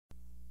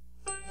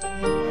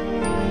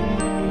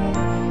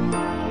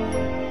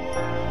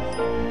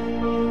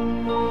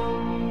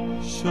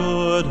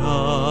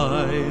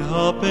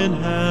in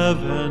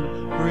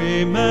heaven,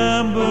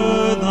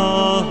 remember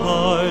the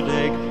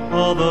heartache,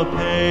 all the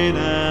pain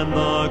and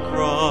the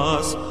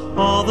cross,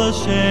 all the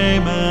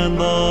shame and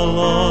the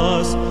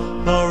loss,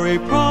 the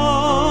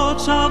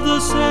reproach of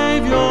the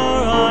Savior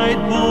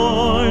I'd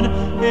borne.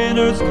 In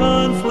earth's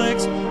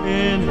conflicts,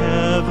 in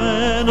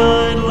heaven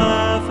I'd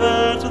laugh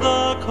at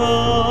the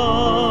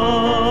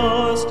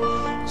cost.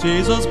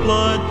 Jesus'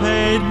 blood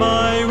paid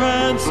my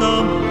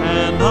ransom,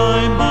 and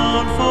I'm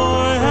bound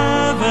for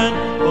heaven.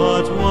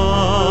 But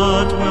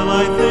what will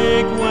I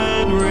think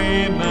when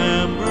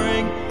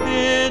remembering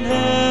in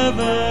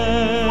heaven?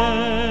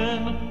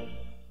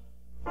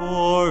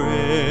 For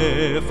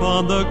if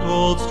on the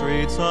cold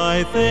streets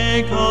I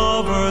think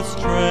of earth's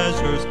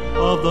treasures,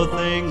 of the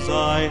things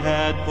I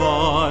had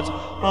bought,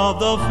 of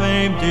the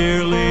fame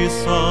dearly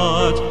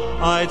sought,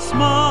 I'd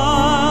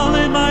smile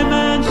in my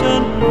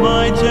mansion,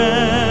 my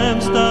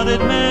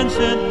gem-studded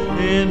mansion.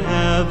 In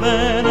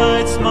heaven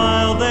I'd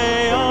smile,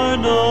 they are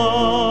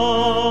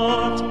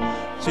not.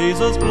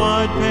 Jesus'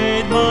 blood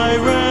paid my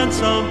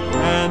ransom,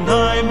 and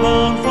I'm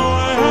bound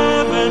for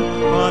heaven.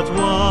 But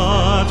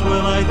what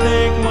will I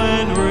think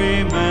when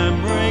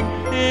remembering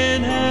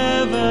in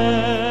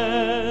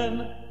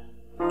heaven?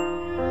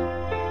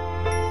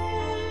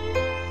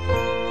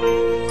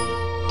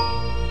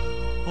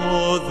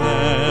 Oh,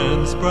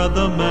 then spread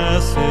the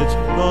message,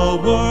 the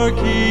work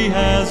he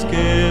has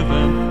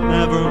given.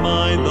 Never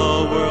mind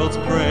the world's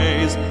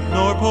praise,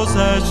 nor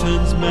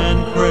possessions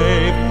men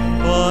crave,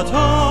 but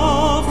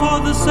all for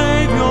the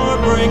Savior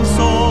bring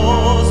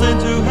souls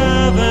into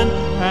heaven,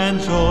 and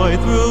joy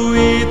through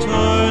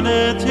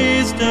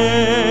eternity's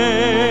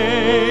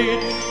day.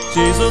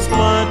 Jesus'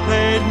 blood